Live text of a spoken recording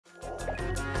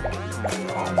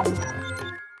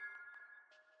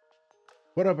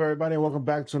What up, everybody? Welcome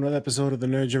back to another episode of the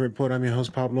Nerd Gen Report. I'm your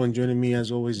host, Pablo, and joining me,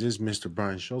 as always, is Mr.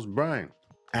 Brian Schultz. Brian,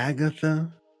 Agatha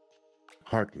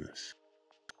Harkness.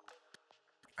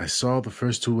 I saw the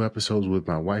first 2 episodes with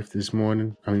my wife this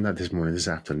morning. I mean, not this morning, this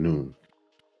afternoon.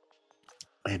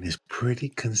 And it's pretty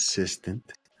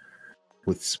consistent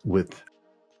with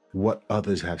what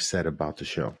others have said about the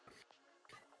show.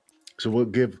 So we'll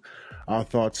give our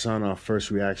thoughts on our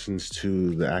first reactions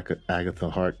to the Agatha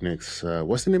Harkness.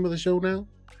 What's the name of the show now?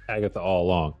 Agatha All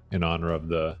Along, in honor of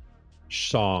the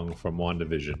song from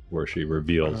WandaVision, where she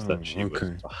reveals that she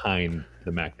was behind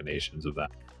the machinations of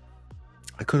that.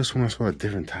 I could have sworn I saw a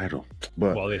different title.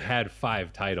 But well, they had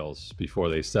 5 titles before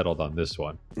they settled on this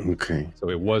one. Okay. So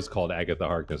it was called Agatha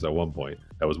Harkness at one point.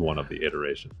 That was one of the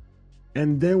iterations.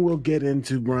 And then we'll get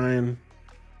into, Brian,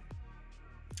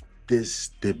 this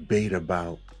debate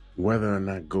about whether or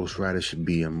not Ghost Rider should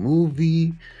be a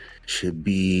movie, should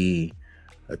be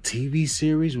a TV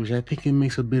series, which I think it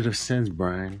makes a bit of sense,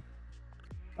 Brian.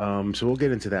 So we'll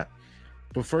get into that.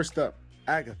 But first up,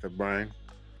 Agatha, Brian.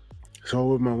 So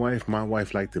with my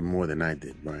wife liked it more than I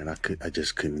did, Brian. I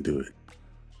just couldn't do it.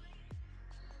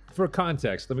 For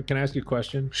context, can I ask you a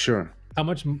question? Sure. How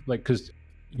much, because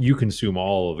you consume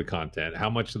all of the content, how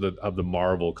much of the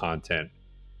Marvel content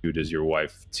does your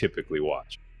wife typically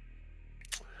watch?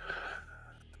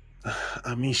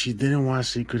 I mean, she didn't watch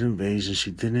Secret Invasion. She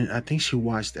didn't. I think she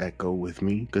watched Echo with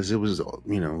me because it was, it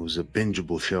was a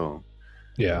bingeable show.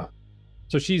 Yeah.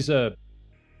 So she's in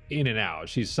and out.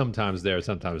 She's sometimes there,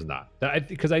 sometimes not.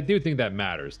 Because I do think that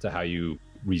matters to how you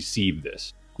receive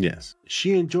this. Yes,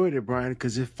 she enjoyed it, Brian,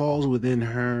 because it falls within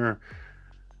her,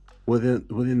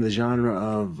 within the genre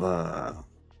of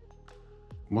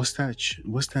what's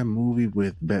that movie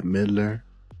with Bette Midler?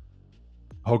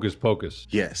 Hocus Pocus.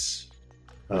 Yes.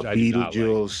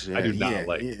 Beetlejuice. I do not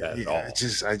like that at all.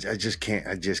 I just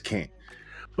can't.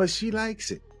 But she likes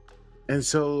it, and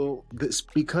so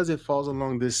because it falls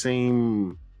along this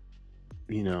same,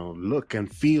 look and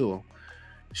feel.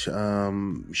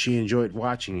 She enjoyed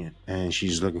watching it, and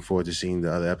she's looking forward to seeing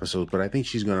the other episodes. But I think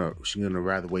she's gonna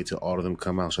rather wait till all of them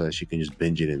come out so that she can just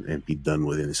binge it and be done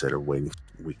with it instead of waiting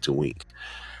week to week.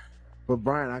 But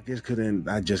Brian, I just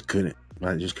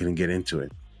couldn't get into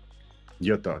it.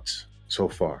 Your thoughts so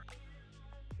far?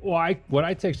 Well, what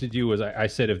I texted you was I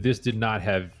said if this did not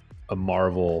have a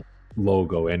Marvel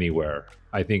logo anywhere,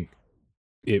 I think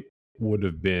it would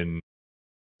have been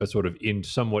a sort of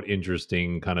somewhat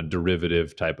interesting kind of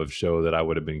derivative type of show that I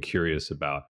would have been curious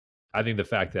about. I think the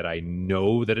fact that I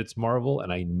know that it's Marvel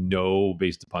and I know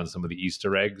based upon some of the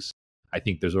Easter eggs, I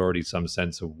think there's already some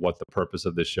sense of what the purpose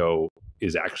of the show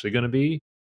is actually going to be.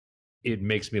 It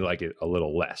makes me like it a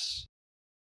little less.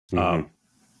 Mm-hmm.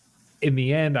 In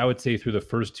the end, I would say through the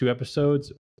first 2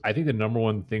 episodes, I think the number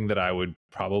one thing that I would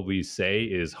probably say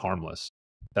is harmless.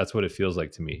 That's what it feels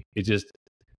like to me.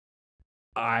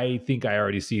 I think I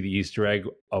already see the Easter egg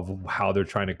of how they're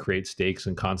trying to create stakes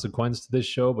and consequence to this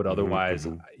show. But otherwise,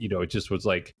 it just was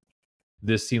like,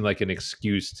 this seemed like an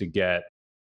excuse to get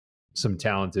some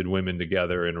talented women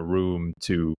together in a room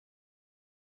to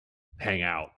hang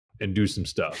out and do some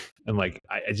stuff. And I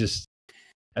just,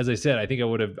 as I said, I think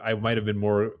I might have been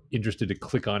more interested to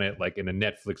click on it like in a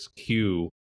Netflix queue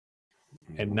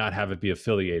and not have it be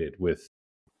affiliated with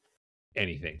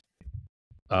anything.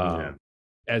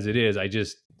 As it is, I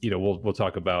just, we'll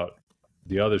talk about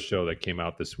the other show that came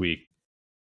out this week.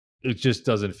 It just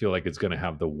doesn't feel like it's going to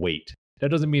have the weight.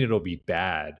 That doesn't mean it'll be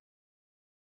bad,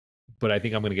 but I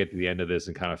think I'm going to get to the end of this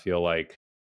and kind of feel like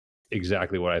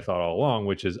exactly what I thought all along,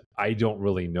 which is I don't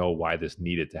really know why this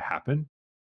needed to happen.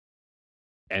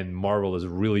 And Marvel is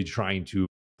really trying to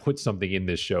put something in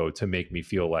this show to make me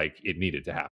feel like it needed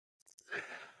to happen.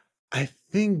 I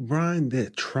think, Brian, they're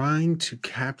trying to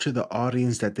capture the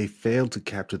audience that they failed to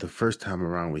capture the first time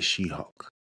around with She-Hulk.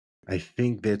 I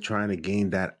think they're trying to gain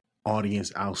that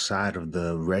audience outside of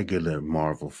the regular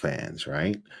Marvel fans,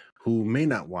 right? Who may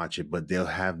not watch it, but they'll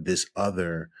have this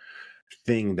other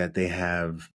thing that they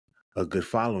have a good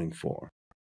following for.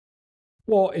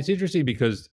 Well, it's interesting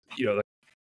because,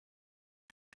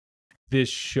 this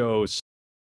show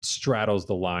straddles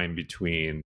the line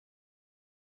between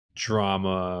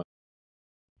drama,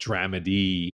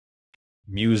 dramedy,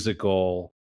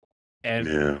 musical, and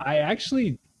I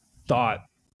actually thought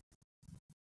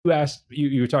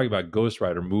you were talking about Ghost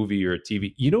Rider movie or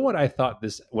TV. You know what I thought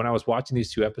when I was watching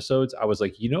these 2 episodes, I was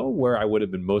like, where I would have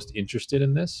been most interested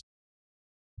in this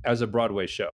as a Broadway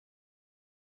show.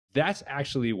 That's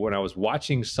actually when I was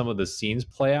watching some of the scenes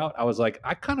play out, I was like,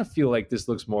 I kind of feel like this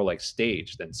looks more like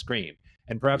stage than screen.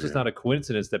 And perhaps it's not a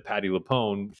coincidence that Patti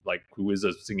LuPone, like, who is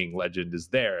a singing legend, is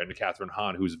there, and Catherine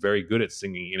Hahn, who's very good at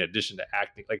singing in addition to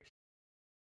acting. Like,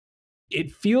 it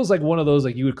feels like one of those,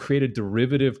 like, you would create a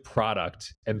derivative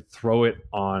product and throw it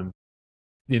on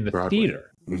in the Broadway.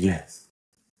 theater. Yes.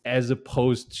 As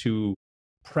opposed to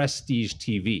prestige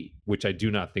TV, which I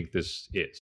do not think this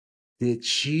is. Did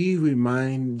she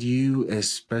remind you,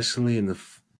 especially in the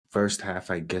first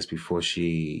half, I guess, before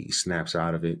she snaps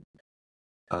out of it,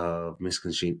 of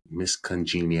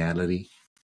miscongeniality?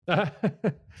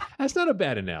 That's not a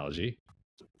bad analogy.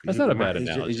 That's not a bad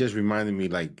analogy. It just reminded me,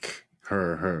 like,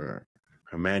 her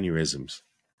mannerisms.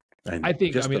 And I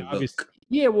think, obviously,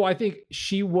 yeah, well, I think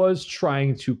she was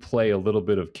trying to play a little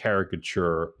bit of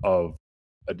caricature of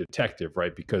a detective,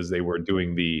 right? Because they were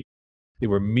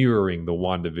mirroring the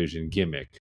WandaVision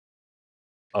gimmick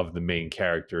of the main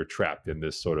character trapped in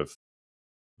this sort of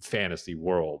fantasy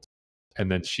world. And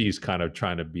then she's kind of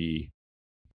trying to be,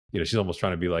 she's almost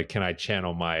trying to be like, can I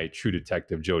channel my True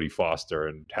Detective Jodie Foster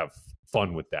and have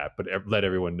fun with that? But let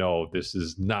everyone know this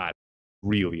is not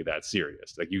really that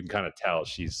serious. Like, you can kind of tell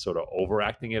she's sort of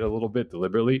overacting it a little bit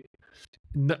deliberately.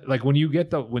 Like, when you get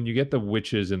the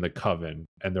witches in the Coven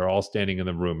and they're all standing in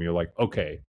the room, you're like,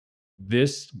 okay,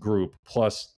 this group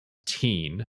plus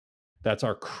teen, that's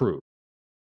our crew.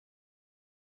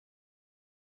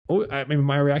 Oh, I mean,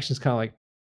 my reaction is kind of like,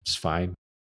 it's fine.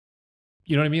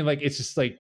 You know what I mean? Like, it's just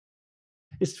like,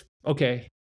 it's okay.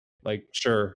 Like,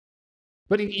 sure.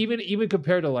 But even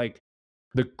compared to, like,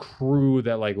 the crew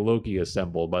that, like, Loki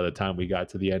assembled by the time we got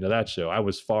to the end of that show, I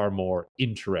was far more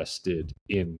interested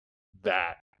in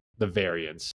the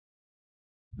variance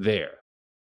there.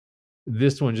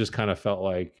 This one just kind of felt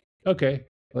like, okay,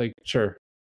 like, sure,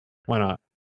 why not?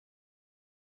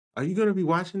 Are you going to be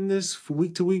watching this from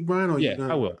week to week, Brian? Or yeah,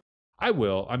 I will. I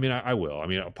will. I mean, I will. I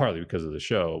mean, partly because of the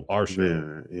show, our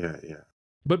show. Yeah.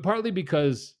 But partly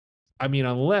because, I mean,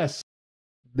 unless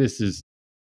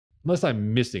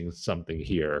I'm missing something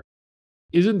here,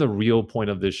 isn't the real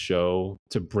point of this show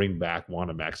to bring back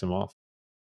Wanda Maximoff?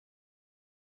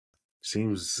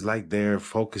 Seems like they're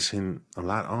focusing a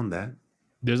lot on that.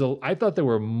 I thought there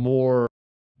were more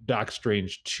Doc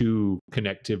Strange 2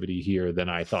 connectivity here than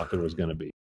I thought there was going to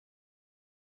be.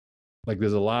 Like,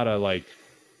 there's a lot of, like,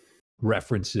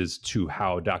 references to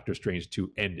how Doctor Strange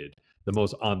 2 ended. The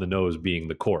most on the nose being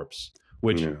the corpse,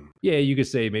 which, yeah, you could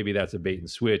say maybe that's a bait and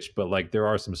switch, but, like, there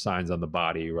are some signs on the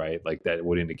body, right? Like, that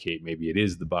would indicate maybe it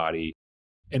is the body.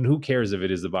 And who cares if it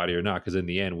is the body or not? Because in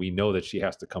the end, we know that she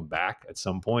has to come back at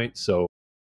some point. So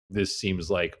this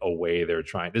seems like a way they're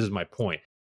trying. This is my point.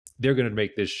 They're going to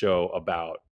make this show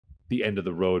about the end of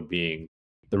the road being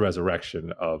the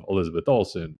resurrection of Elizabeth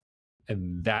Olsen.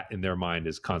 And that, in their mind,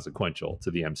 is consequential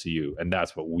to the MCU. And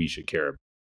that's what we should care about.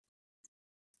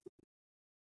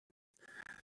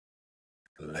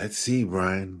 Let's see,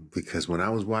 Brian, because when I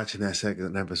was watching that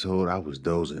second episode, I was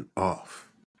dozing off.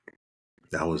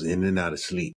 I was in and out of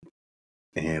sleep.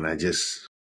 And I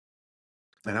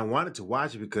wanted to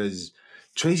watch it because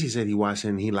Tracy said he watched it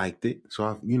and he liked it. So,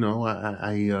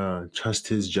 I trust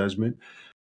his judgment.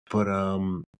 But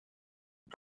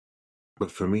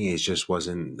for me, it just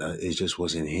wasn't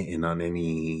hitting on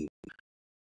any.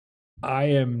 I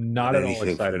am not at all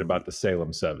excited about the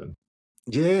Salem 7.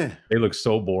 Yeah. They look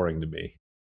so boring to me.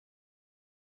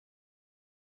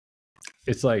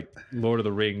 It's like Lord of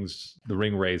the Rings, the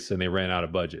ring race, and they ran out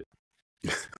of budget.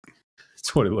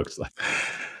 That's what it looks like.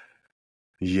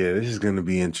 Yeah, this is going to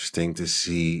be interesting to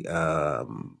see how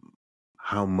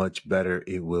much better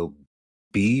it will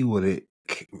be. Will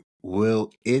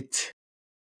it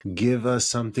give us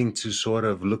something to sort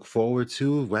of look forward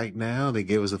to right now? They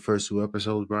gave us the first 2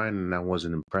 episodes, Brian, and I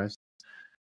wasn't impressed.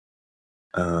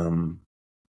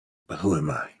 But who am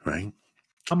I, right?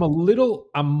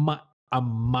 I'm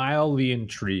mildly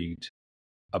intrigued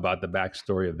about the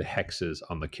backstory of the hexes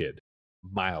on the kid.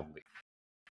 Mildly.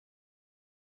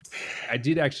 I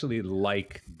did actually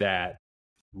like that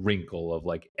wrinkle of,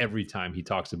 like, every time he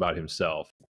talks about himself.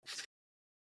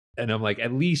 And I'm like,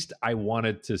 at least I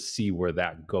wanted to see where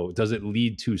that goes. Does it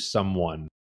lead to someone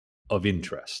of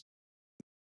interest?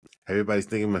 Everybody's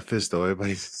thinking Mephisto.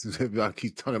 Everybody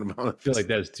keeps talking about Mephisto. I feel like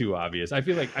that's too obvious. I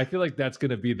feel like that's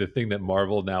going to be the thing that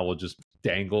Marvel now will just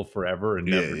dangle forever and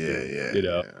never do.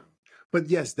 Yeah. But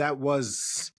yes, that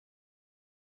was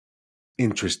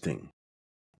interesting,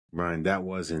 Brian. That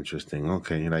was interesting.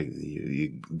 Okay, like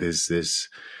there's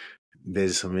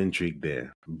some intrigue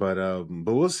there. But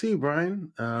we'll see,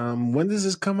 Brian. When does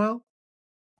this come out?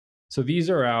 So these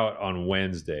are out on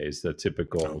Wednesdays, the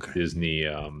typical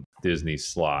Disney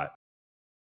slot.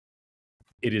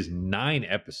 it is 9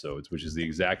 episodes, which is the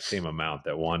exact same amount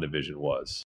that WandaVision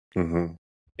was. Mm-hmm.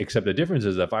 Except the difference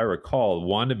is, if I recall,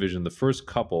 WandaVision, the first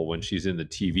couple, when she's in the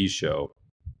TV show,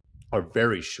 are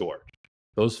very short.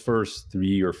 Those first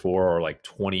 3 or 4 are like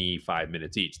 25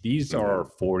 minutes each. These are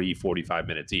 40, 45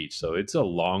 minutes each. So it's a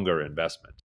longer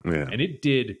investment. Yeah. And it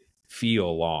did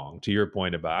feel long. To your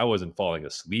point about I wasn't falling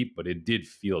asleep, but it did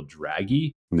feel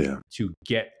draggy to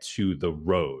get to the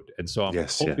road. And so I'm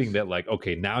hoping that, like,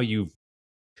 okay, now you've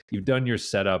done your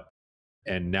setup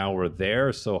and now we're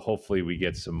there. So hopefully we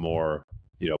get some more,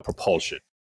 propulsion.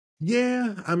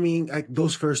 Yeah, I mean,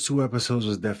 those first 2 episodes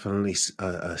was definitely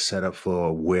a setup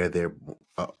for where they're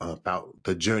about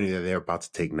the journey that they're about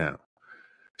to take now.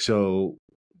 So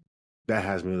that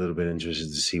has me a little bit interested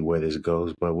to see where this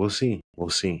goes, but we'll see. We'll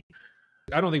see.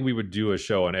 I don't think we would do a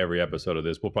show on every episode of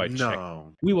this. We'll probably check.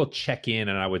 We will check in,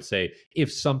 and I would say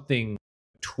if something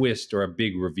twist or a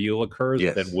big reveal occurs,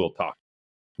 then we'll talk.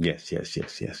 Yes.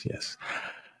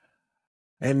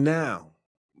 And now,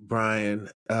 Brian,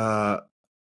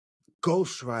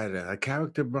 Ghost Rider, a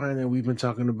character, Brian, that we've been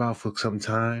talking about for some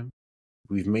time.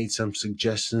 We've made some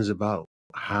suggestions about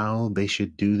how they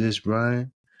should do this,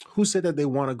 Brian. Who said that they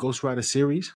want a Ghost Rider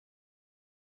series?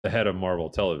 The head of Marvel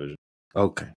Television.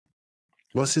 Okay.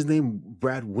 What's his name?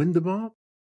 Brad Winderbaum?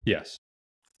 Yes.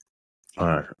 All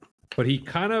right. But he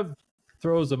kind of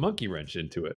throws a monkey wrench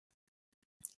into it.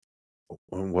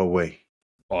 In what way?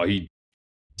 Oh, he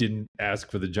didn't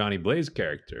ask for the Johnny Blaze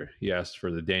character. He asked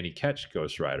for the Danny Ketch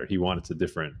Ghost Rider. He wanted a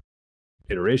different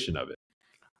iteration of it,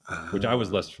 which I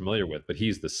was less familiar with. But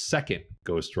he's the second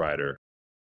Ghost Rider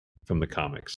from the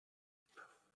comics.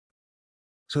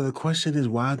 So the question is,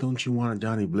 why don't you want a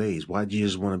Johnny Blaze? Why do you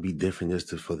just want to be different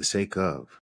just for the sake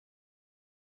of?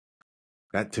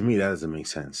 That, to me, that doesn't make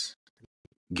sense.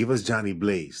 Give us Johnny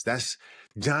Blaze. That's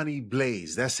Johnny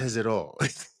Blaze. That says it all.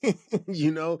 That's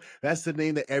the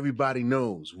name that everybody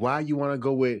knows. Why you want to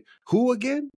go with who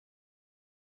again?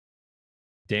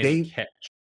 Danny Ketch.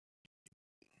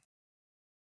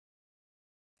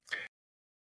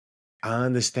 I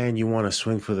understand you want to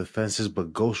swing for the fences,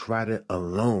 but Ghost Rider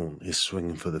alone is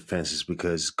swinging for the fences,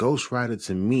 because Ghost Rider,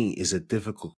 to me, is a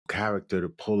difficult character to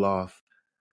pull off,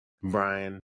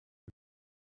 Brian.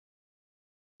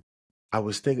 I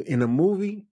was thinking, in a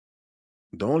movie,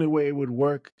 the only way it would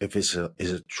work if it's a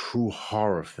true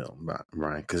horror film,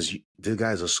 Brian, because this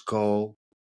guy's a skull,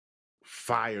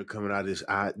 fire coming out of his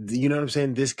eye. You know what I'm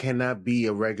saying? This cannot be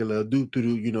a regular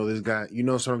this guy,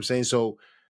 what I'm saying? So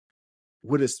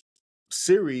with a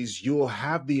series, you'll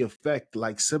have the effect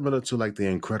similar to the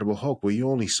Incredible Hulk, where you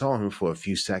only saw him for a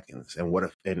few seconds, and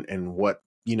what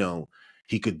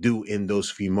he could do in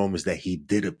those few moments that he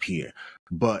did appear.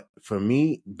 But for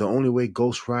me, the only way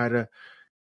Ghost Rider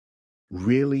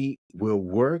really will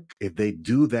work if they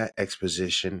do that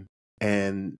exposition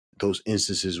and those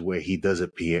instances where he does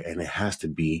appear, and it has to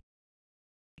be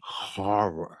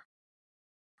horror.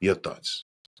 Your thoughts?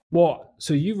 Well,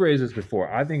 so you've raised this before.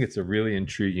 I think it's a really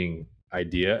intriguing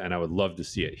idea, and I would love to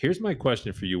see it. Here's my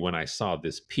question for you when I saw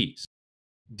this piece.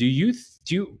 Do you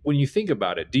when you think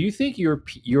about it, do you think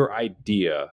your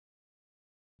idea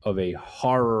of a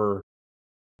horror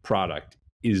product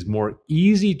is more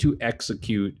easy to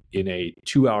execute in a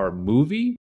 2-hour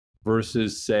movie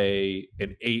versus, say,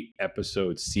 an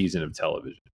 8-episode season of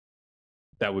television?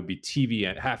 That would be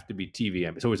have to be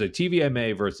TVMA. So it's a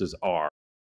TVMA versus R.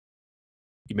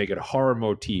 You make it a horror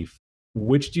motif.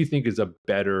 Which do you think is a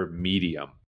better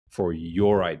medium for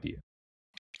your idea?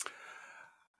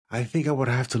 I think I would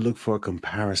have to look for a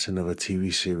comparison of a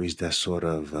TV series that sort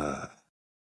of... Well,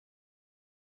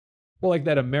 like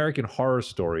that American Horror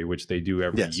Story, which they do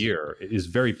every year, is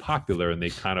very popular, and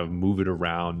they kind of move it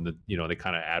around. They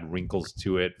kind of add wrinkles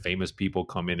to it. Famous people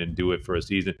come in and do it for a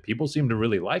season. People seem to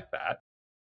really like that.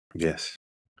 Yes.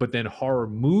 But then horror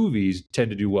movies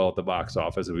tend to do well at the box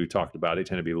office, as we've talked about. They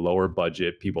tend to be lower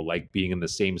budget. People like being in the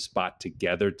same spot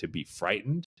together to be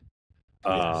frightened.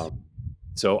 Yes.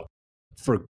 So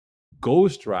for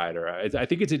Ghost Rider, I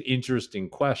think it's an interesting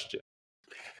question.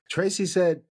 Tracy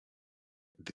said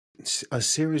a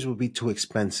series would be too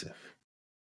expensive.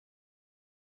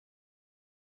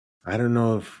 I don't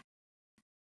know if,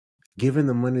 given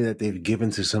the money that they've given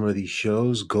to some of these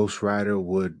shows, Ghost Rider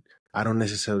I don't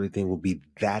necessarily think will be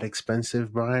that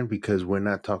expensive, Brian, because we're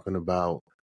not talking about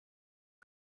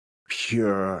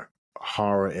pure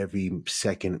horror every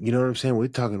second. You know what I'm saying? We're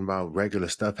talking about regular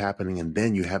stuff happening, and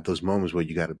then you have those moments where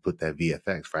you got to put that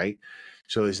VFX, right?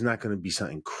 So it's not going to be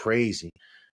something crazy.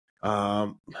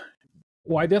 Well,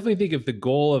 I definitely think if the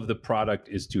goal of the product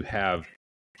is to have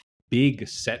big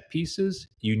set pieces,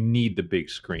 you need the big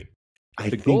screen.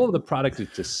 If the goal of the product is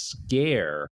to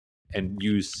scare and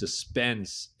use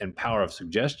suspense and power of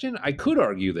suggestion, I could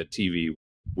argue that TV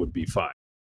would be fine.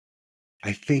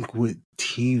 I think with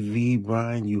TV,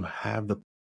 Brian,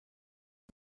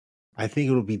 I think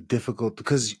it'll be difficult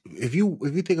because if you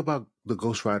think about the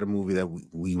Ghost Rider movie that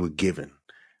we were given,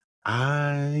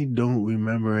 I don't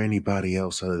remember anybody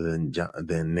else other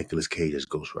than Nicolas Cage as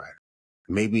Ghost Rider.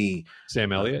 Maybe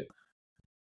Sam Elliott.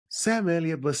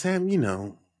 But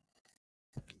Sam,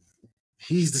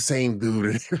 he's the same dude.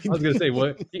 I was gonna say,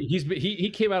 what he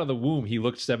came out of the womb. He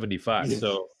looked 75.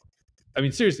 So, I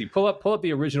mean, seriously, pull up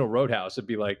the original Roadhouse and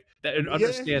be like, and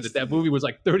understand that movie was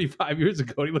like 35 years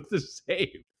ago. And he looked the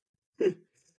same.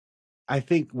 I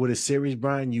think with a series,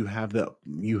 Brian, you have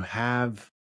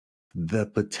the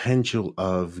potential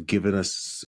of giving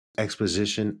us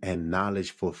exposition and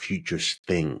knowledge for future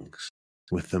things.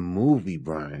 With the movie,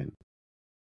 Brian,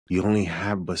 you only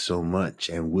have but so much,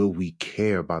 and will we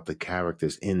care about the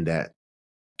characters in that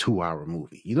 2-hour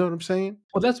movie? You know what I'm saying?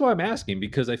 Well, that's why I'm asking,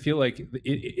 because I feel like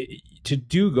to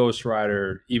do Ghost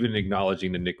Rider, even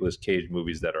acknowledging the Nicolas Cage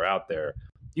movies that are out there,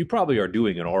 you probably are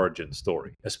doing an origin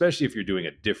story, especially if you're doing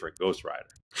a different Ghost Rider,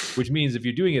 which means if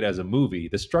you're doing it as a movie,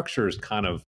 the structure is you kind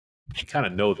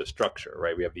of know the structure,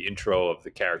 right? We have the intro of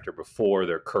the character before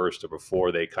they're cursed or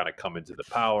before they kind of come into the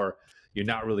power. You're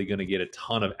not really going to get a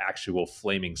ton of actual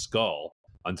flaming skull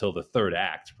until the third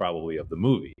act, probably, of the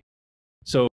movie.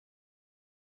 So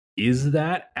is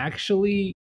that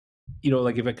actually,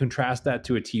 like if I contrast that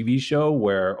to a TV show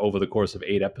where over the course of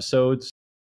 8 episodes,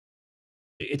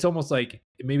 it's almost like,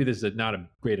 maybe this is not a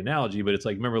great analogy, but it's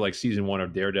like, remember like season 1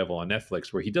 of Daredevil on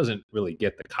Netflix, where he doesn't really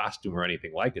get the costume or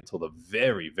anything like it until the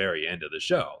very, very end of the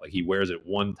show. Like he wears it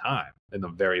one time in the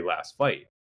very last fight.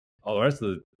 All the rest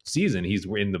of the season, he's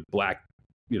in the black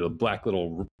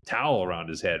little towel around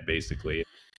his head, basically.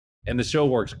 And the show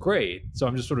works great. So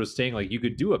I'm just sort of saying, like, you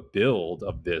could do a build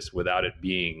of this without it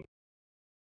being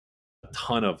a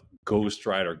ton of Ghost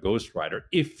Rider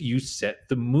if you set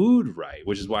the mood right,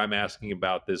 which is why I'm asking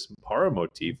about this horror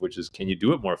motif, which is, can you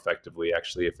do it more effectively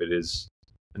actually if it is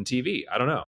on TV? I don't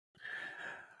know.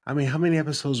 I mean, how many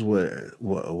episodes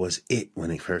was it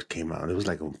when it first came out? It was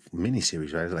like a mini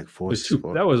series, right? It was like four.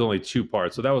 That was only 2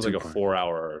 parts, so that was like a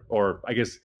 4-hour, or I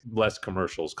guess less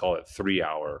commercials, call it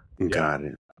 3-hour. Got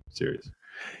it. Series.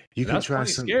 You can try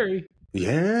some scary.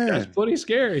 Yeah, that's pretty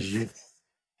scary.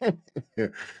 Yeah.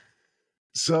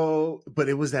 So, but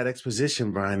it was that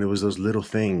exposition, Brian. It was those little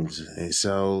things. And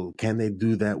so, can they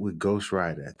do that with Ghost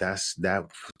Rider?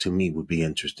 That to me would be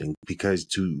interesting, because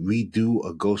to redo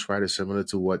a Ghost Rider similar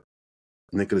to what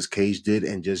Nicolas Cage did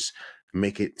and just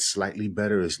make it slightly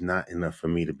better is not enough for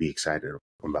me to be excited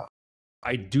about.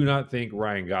 I do not think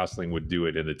Ryan Gosling would do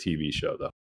it in the TV show,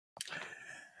 though.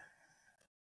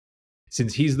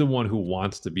 Since he's the one who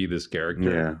wants to be this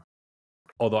character. Yeah.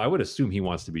 Although I would assume he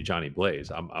wants to be Johnny Blaze.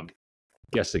 I'm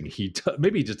guessing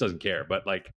maybe he just doesn't care, but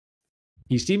like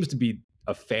he seems to be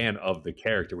a fan of the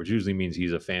character, which usually means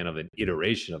he's a fan of an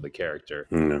iteration of the character.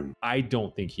 Mm. I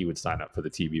don't think he would sign up for the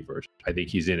TV version. I think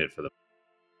he's in it for the.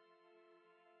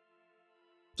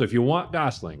 So if you want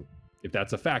Gosling, if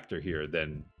that's a factor here,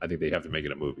 then I think they have to make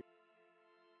it a movie.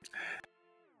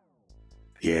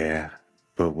 Yeah,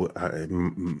 but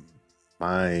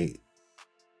my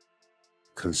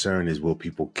concern is, will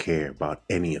people care about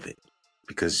any of it?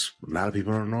 Because a lot of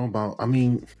people don't know about. I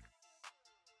mean,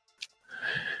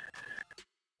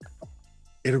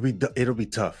 it'll be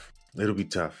tough. It'll be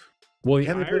tough. Well,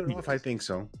 can they pull it off? I think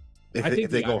so. If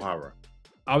they go horror,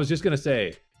 I was just gonna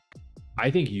say,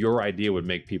 I think your idea would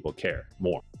make people care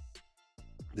more.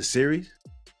 The series?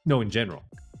 No, in general.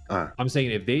 I'm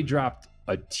saying if they dropped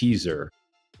a teaser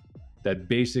that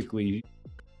basically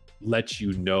lets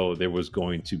you know there was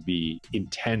going to be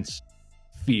intense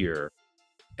fear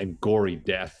and gory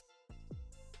death,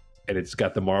 and it's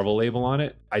got the Marvel label on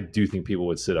it, I do think people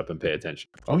would sit up and pay attention.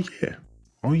 Oh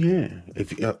yeah.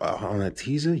 If on a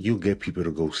teaser, you'll get people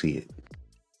to go see it.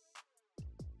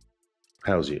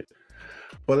 How's it?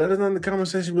 But let us know in the comment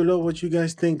section below what you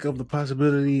guys think of the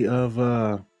possibility of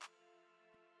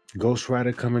Ghost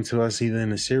Rider coming to us either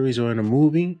in a series or in a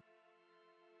movie.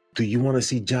 Do you want to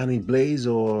see Johnny Blaze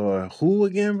or who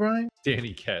again, Brian?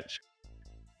 Danny Ketch.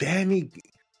 Danny.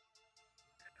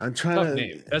 I'm trying tough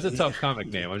name. That's a tough comic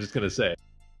name. I'm just gonna say.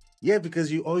 Yeah, because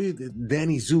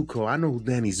Danny Zuko. I know who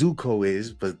Danny Zuko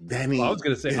is, but Danny. Well, I was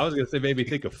gonna say maybe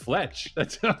think of Fletch.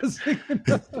 That's what I was thinking.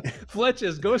 Fletch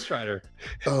is Ghost Rider.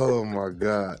 Oh my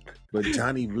God! But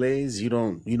Johnny Blaze, you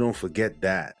don't forget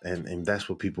that, and that's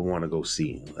what people want to go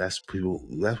see. That's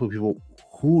what people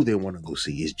who they want to go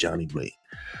see is Johnny Blaze.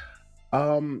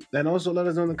 And also let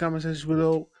us know in the comment section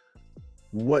below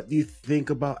what do you think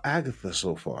about Agatha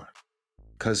so far?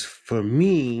 Because for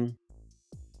me,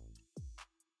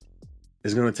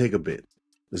 it's going to take a bit.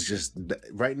 It's just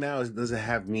right now, it doesn't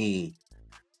have me,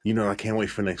 I can't wait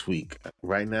for next week.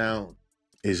 Right now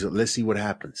is let's see what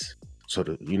happens. So,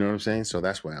 you know what I'm saying? So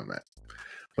that's where I'm at.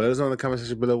 But let us know in the comment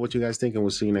section below what you guys think, and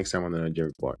we'll see you next time on the Nerd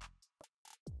Report.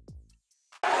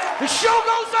 The show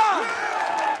goes on!